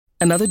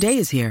Another day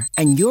is here,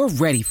 and you're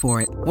ready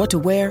for it. What to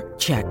wear?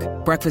 Check.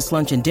 Breakfast,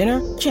 lunch, and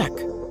dinner? Check.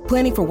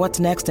 Planning for what's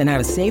next and how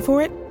to save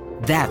for it?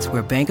 That's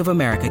where Bank of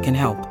America can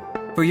help.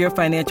 For your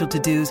financial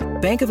to-dos,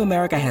 Bank of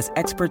America has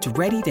experts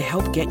ready to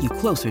help get you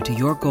closer to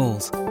your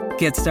goals.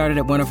 Get started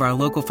at one of our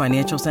local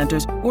financial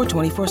centers or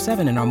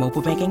 24/7 in our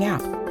mobile banking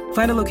app.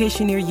 Find a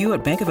location near you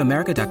at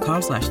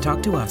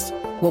bankofamerica.com/talktous.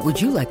 What would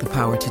you like the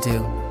power to do?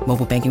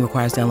 Mobile banking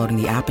requires downloading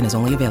the app and is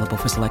only available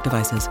for select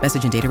devices.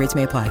 Message and data rates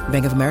may apply.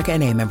 Bank of America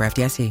N.A., member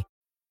FDIC.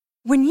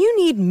 When you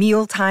need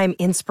mealtime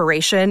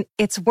inspiration,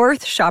 it's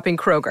worth shopping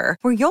Kroger,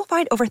 where you'll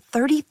find over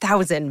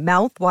 30,000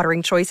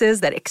 mouth-watering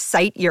choices that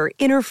excite your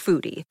inner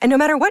foodie. And no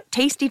matter what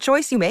tasty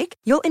choice you make,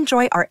 you'll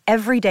enjoy our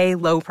everyday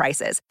low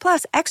prices,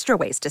 plus extra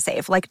ways to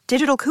save, like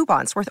digital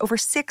coupons worth over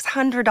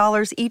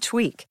 $600 each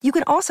week. You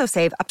can also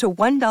save up to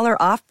 $1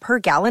 off per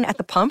gallon at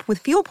the pump with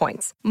fuel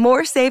points.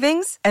 More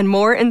savings and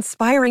more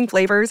inspiring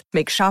flavors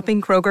make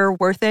shopping Kroger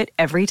worth it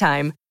every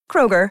time.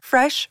 Kroger,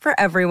 fresh for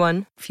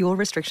everyone. Fuel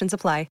restrictions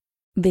apply.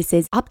 This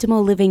is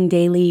Optimal Living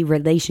Daily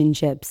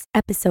Relationships,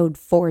 Episode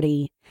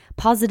 40,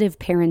 Positive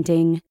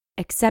Parenting,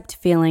 Accept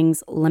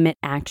Feelings, Limit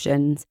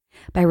Actions,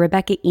 by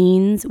Rebecca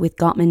Eanes with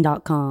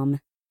Gottman.com.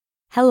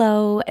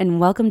 Hello, and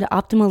welcome to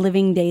Optimal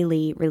Living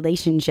Daily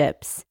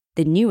Relationships,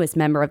 the newest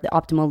member of the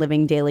Optimal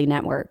Living Daily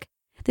Network.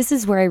 This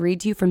is where I read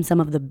to you from some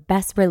of the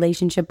best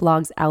relationship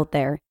blogs out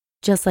there,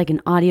 just like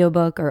an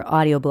audiobook or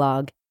audio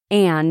blog.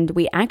 And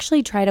we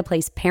actually try to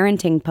place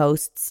parenting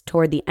posts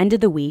toward the end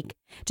of the week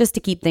just to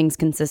keep things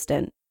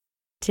consistent.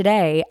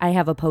 Today, I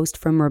have a post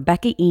from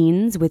Rebecca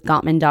Eanes with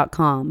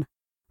Gottman.com.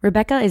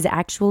 Rebecca is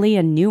actually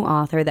a new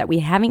author that we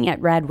haven't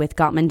yet read with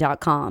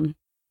Gottman.com.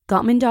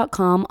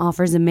 Gottman.com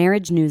offers a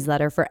marriage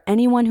newsletter for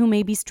anyone who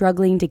may be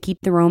struggling to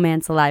keep the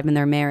romance alive in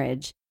their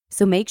marriage.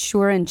 So make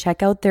sure and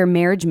check out their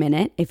Marriage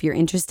Minute if you're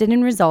interested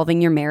in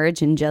resolving your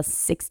marriage in just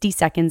 60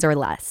 seconds or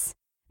less.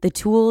 The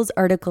tools,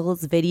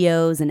 articles,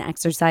 videos, and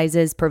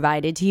exercises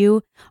provided to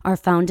you are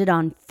founded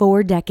on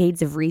 4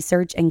 decades of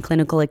research and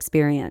clinical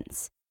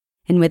experience.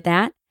 And with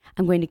that,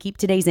 I'm going to keep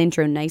today's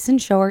intro nice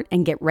and short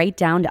and get right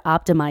down to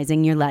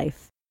optimizing your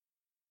life.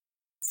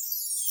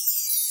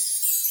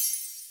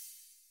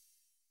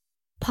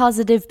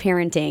 Positive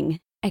Parenting,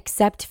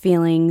 Accept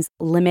Feelings,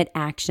 Limit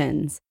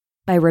Actions,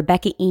 by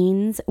Rebecca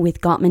Eanes with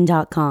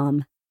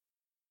Gottman.com.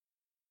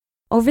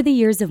 Over the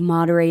years of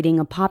moderating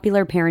a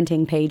popular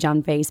parenting page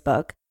on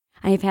Facebook,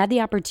 I have had the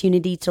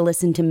opportunity to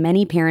listen to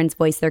many parents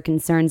voice their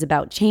concerns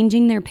about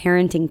changing their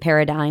parenting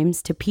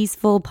paradigms to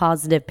peaceful,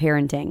 positive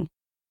parenting.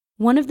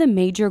 One of the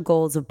major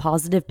goals of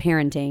positive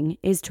parenting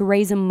is to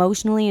raise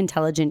emotionally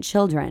intelligent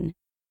children.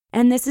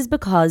 And this is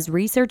because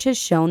research has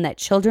shown that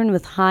children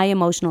with high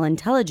emotional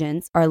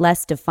intelligence are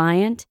less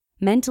defiant,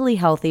 mentally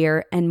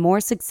healthier, and more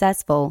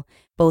successful,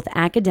 both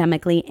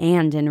academically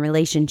and in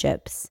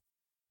relationships.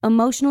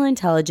 Emotional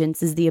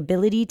intelligence is the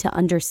ability to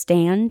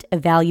understand,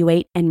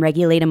 evaluate, and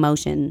regulate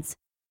emotions.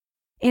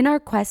 In our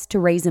quest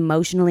to raise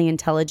emotionally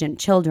intelligent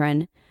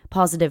children,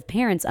 positive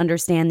parents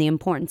understand the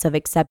importance of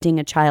accepting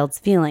a child's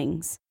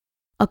feelings.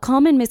 A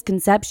common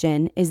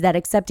misconception is that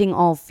accepting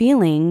all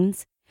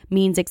feelings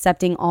means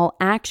accepting all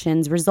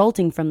actions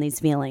resulting from these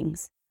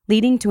feelings,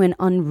 leading to an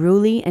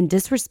unruly and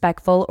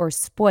disrespectful or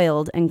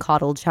spoiled and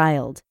coddled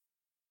child.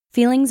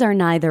 Feelings are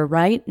neither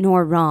right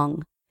nor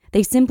wrong.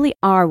 They simply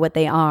are what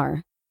they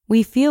are.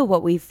 We feel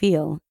what we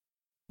feel.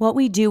 What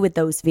we do with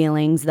those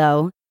feelings,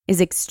 though, is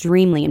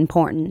extremely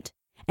important,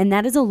 and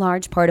that is a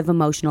large part of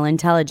emotional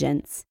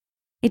intelligence.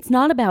 It's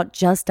not about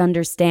just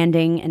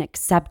understanding and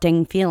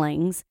accepting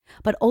feelings,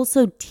 but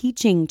also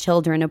teaching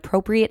children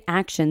appropriate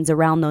actions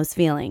around those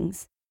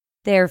feelings.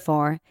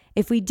 Therefore,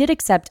 if we did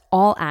accept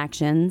all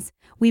actions,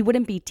 we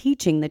wouldn't be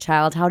teaching the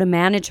child how to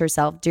manage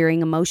herself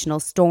during emotional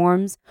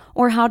storms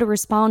or how to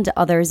respond to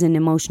others in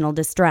emotional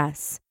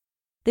distress.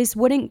 This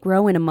wouldn't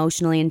grow an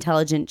emotionally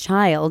intelligent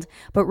child,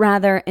 but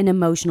rather an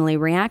emotionally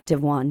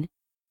reactive one.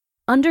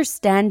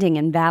 Understanding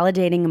and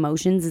validating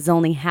emotions is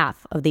only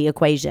half of the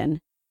equation.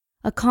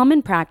 A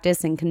common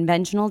practice in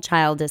conventional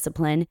child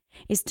discipline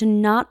is to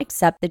not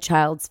accept the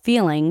child's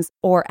feelings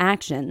or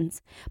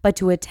actions, but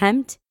to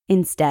attempt,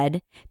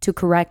 instead, to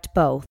correct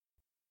both.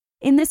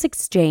 In this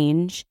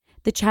exchange,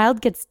 the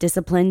child gets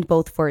disciplined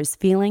both for his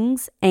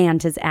feelings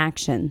and his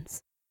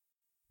actions.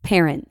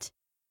 Parent: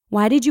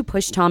 why did you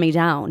push Tommy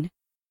down?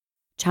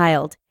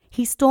 Child: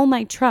 he stole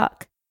my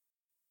truck.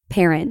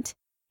 Parent: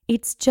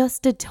 it's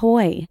just a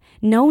toy.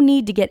 No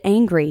need to get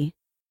angry.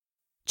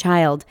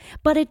 Child: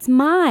 but it's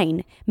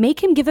mine.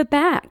 Make him give it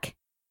back.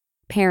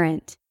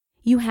 Parent: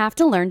 you have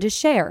to learn to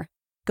share.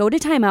 Go to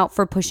timeout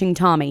for pushing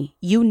Tommy.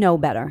 You know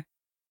better.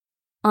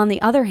 On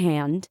the other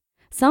hand,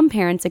 some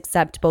parents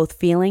accept both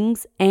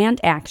feelings and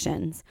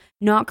actions,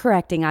 not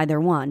correcting either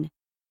one.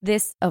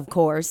 This, of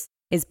course,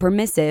 is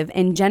permissive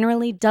and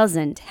generally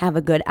doesn't have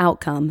a good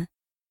outcome.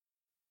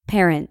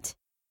 Parent: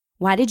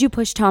 why did you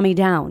push Tommy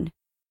down?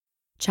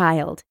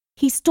 Child: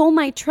 he stole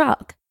my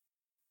truck.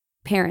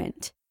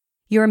 Parent: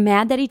 you're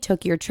mad that he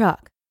took your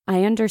truck.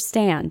 I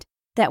understand.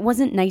 That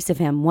wasn't nice of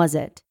him, was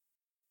it?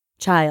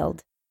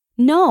 Child: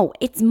 no,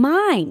 it's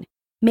mine.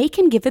 Make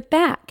him give it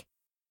back.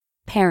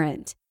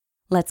 Parent,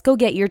 let's go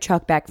get your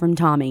truck back from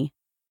Tommy.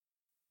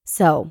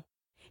 So,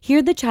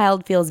 here the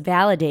child feels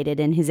validated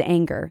in his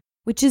anger,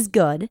 which is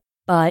good,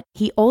 but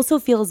he also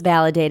feels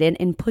validated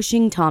in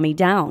pushing Tommy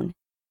down.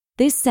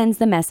 This sends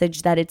the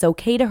message that it's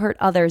okay to hurt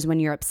others when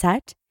you're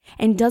upset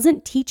and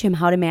doesn't teach him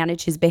how to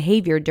manage his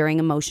behavior during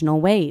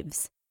emotional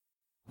waves.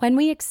 When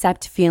we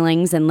accept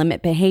feelings and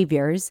limit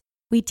behaviors,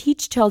 we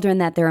teach children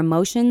that their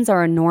emotions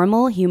are a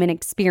normal human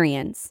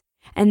experience,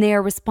 and they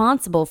are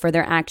responsible for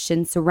their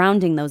actions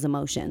surrounding those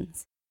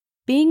emotions.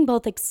 Being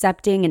both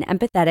accepting and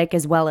empathetic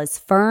as well as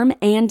firm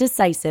and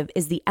decisive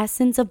is the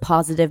essence of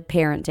positive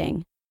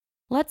parenting.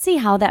 Let's see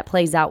how that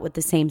plays out with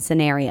the same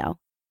scenario.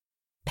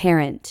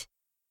 Parent,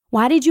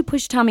 why did you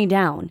push Tommy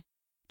down?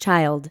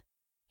 Child,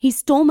 he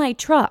stole my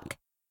truck.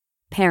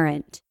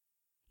 Parent,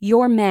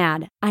 you're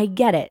mad, I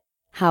get it.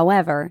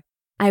 However,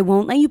 I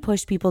won't let you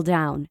push people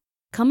down.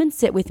 Come and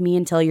sit with me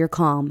until you're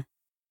calm.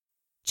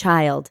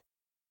 Child,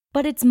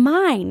 but it's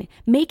mine.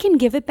 Make him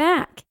give it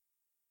back.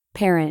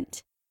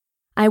 Parent,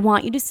 I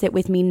want you to sit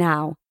with me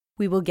now.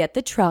 We will get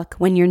the truck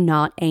when you're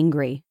not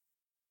angry.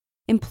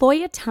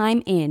 Employ a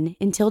time in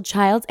until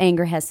child's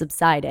anger has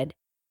subsided.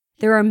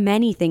 There are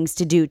many things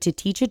to do to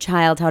teach a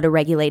child how to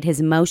regulate his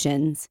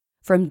emotions,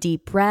 from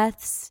deep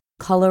breaths,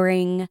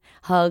 coloring,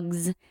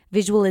 hugs,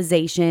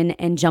 visualization,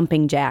 and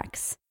jumping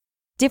jacks.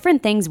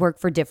 Different things work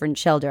for different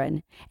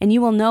children, and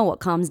you will know what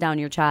calms down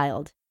your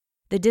child.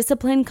 The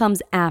discipline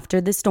comes after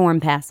the storm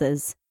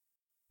passes.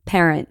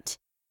 Parent,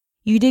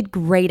 you did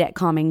great at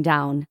calming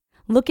down.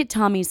 Look at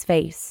Tommy's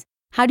face.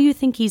 How do you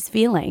think he's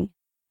feeling?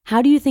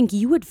 How do you think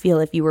you would feel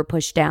if you were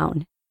pushed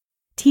down?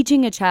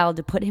 Teaching a child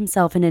to put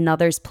himself in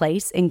another's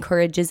place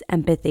encourages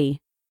empathy.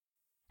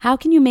 How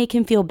can you make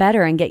him feel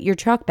better and get your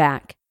truck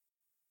back?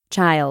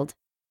 Child,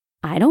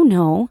 I don't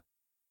know.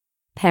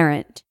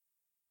 Parent,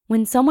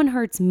 when someone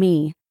hurts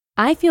me,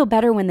 I feel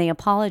better when they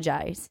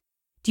apologize.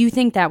 Do you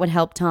think that would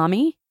help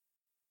Tommy?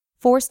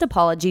 Forced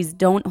apologies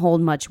don't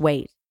hold much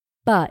weight,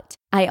 but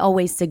I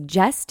always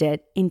suggest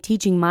it in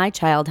teaching my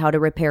child how to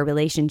repair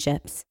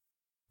relationships.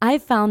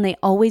 I've found they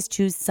always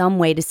choose some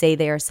way to say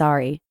they are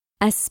sorry,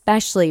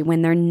 especially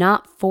when they're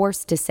not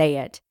forced to say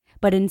it,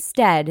 but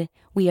instead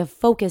we have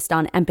focused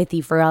on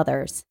empathy for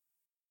others.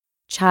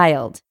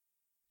 Child,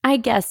 I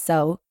guess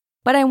so,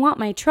 but I want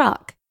my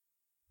truck.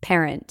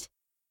 Parent,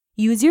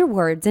 use your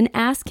words and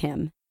ask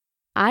him.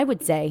 I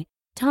would say,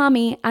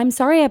 Tommy, I'm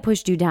sorry I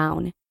pushed you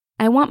down.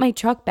 I want my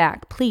truck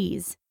back,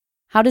 please.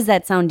 How does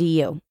that sound to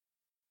you?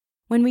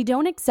 When we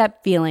don't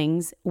accept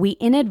feelings, we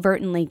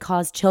inadvertently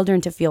cause children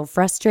to feel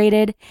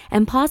frustrated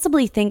and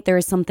possibly think there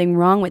is something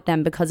wrong with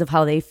them because of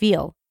how they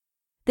feel.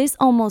 This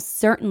almost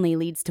certainly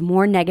leads to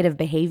more negative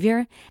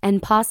behavior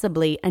and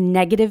possibly a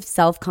negative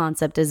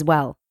self-concept as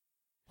well.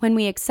 When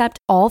we accept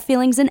all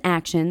feelings and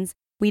actions,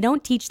 we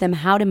don't teach them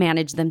how to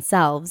manage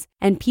themselves,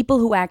 and people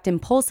who act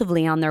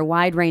impulsively on their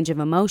wide range of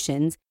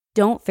emotions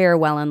don't fare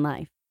well in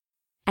life.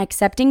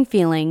 Accepting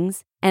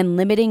feelings and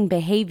limiting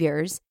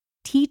behaviors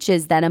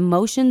teaches that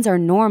emotions are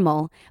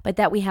normal, but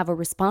that we have a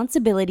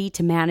responsibility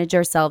to manage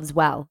ourselves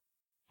well.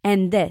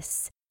 And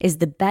this is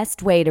the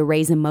best way to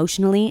raise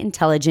emotionally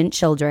intelligent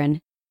children.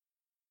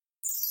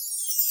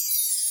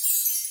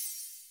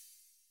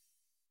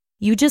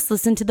 You just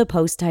listened to the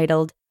post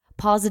titled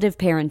Positive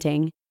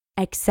Parenting,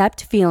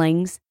 Accept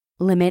Feelings,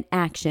 Limit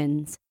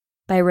Actions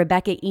by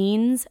Rebecca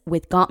Eanes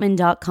with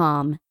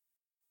Gottman.com.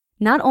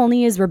 Not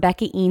only is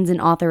Rebecca Eanes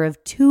an author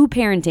of 2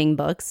 parenting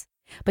books,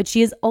 but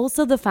she is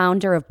also the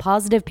founder of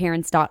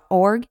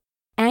PositiveParents.org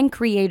and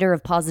creator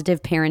of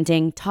Positive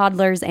Parenting,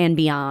 Toddlers and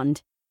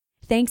Beyond.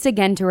 Thanks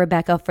again to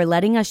Rebecca for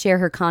letting us share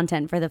her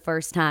content for the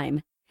first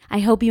time. I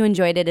hope you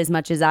enjoyed it as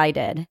much as I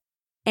did.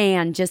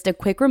 And just a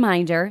quick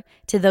reminder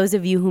to those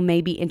of you who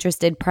may be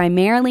interested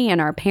primarily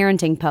in our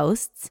parenting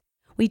posts,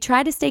 we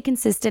try to stay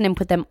consistent and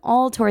put them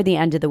all toward the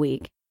end of the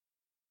week.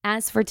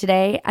 As for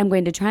today, I'm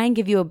going to try and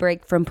give you a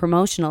break from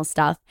promotional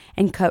stuff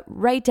and cut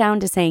right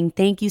down to saying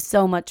thank you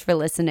so much for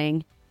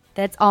listening.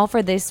 That's all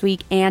for this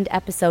week and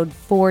episode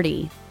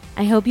 40.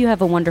 I hope you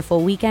have a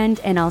wonderful weekend,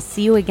 and I'll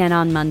see you again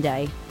on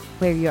Monday,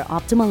 where your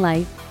optimal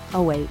life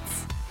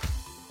awaits.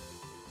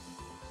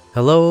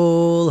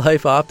 Hello,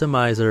 Life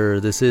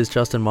Optimizer. This is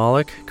Justin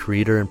Malik,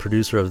 creator and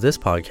producer of this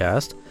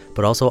podcast,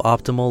 but also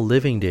Optimal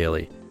Living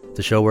Daily,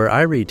 the show where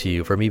I read to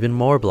you from even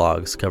more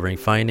blogs covering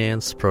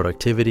finance,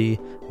 productivity,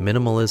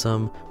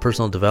 minimalism,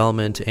 personal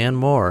development, and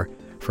more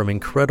from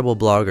incredible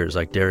bloggers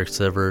like Derek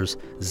Sivers,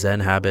 Zen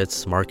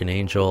Habits, Mark and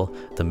Angel,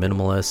 The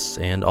Minimalists,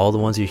 and all the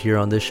ones you hear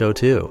on this show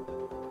too.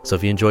 So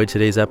if you enjoyed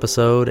today's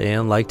episode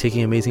and like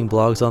taking amazing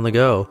blogs on the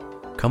go,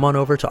 come on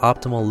over to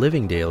Optimal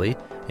Living Daily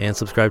and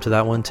subscribe to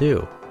that one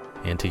too.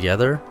 And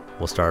together,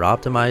 we'll start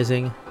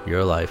optimizing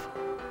your life.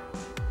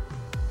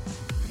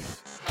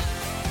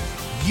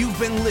 You've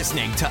been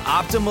listening to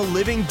Optimal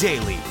Living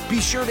Daily.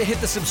 Be sure to hit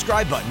the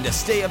subscribe button to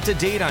stay up to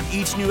date on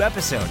each new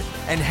episode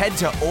and head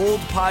to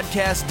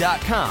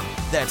oldpodcast.com.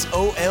 That's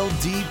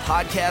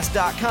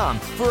OLDpodcast.com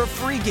for a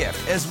free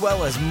gift as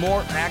well as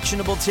more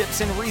actionable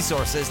tips and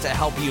resources to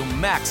help you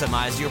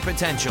maximize your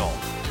potential.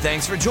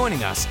 Thanks for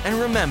joining us, and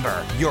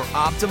remember, your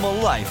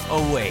optimal life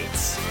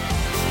awaits.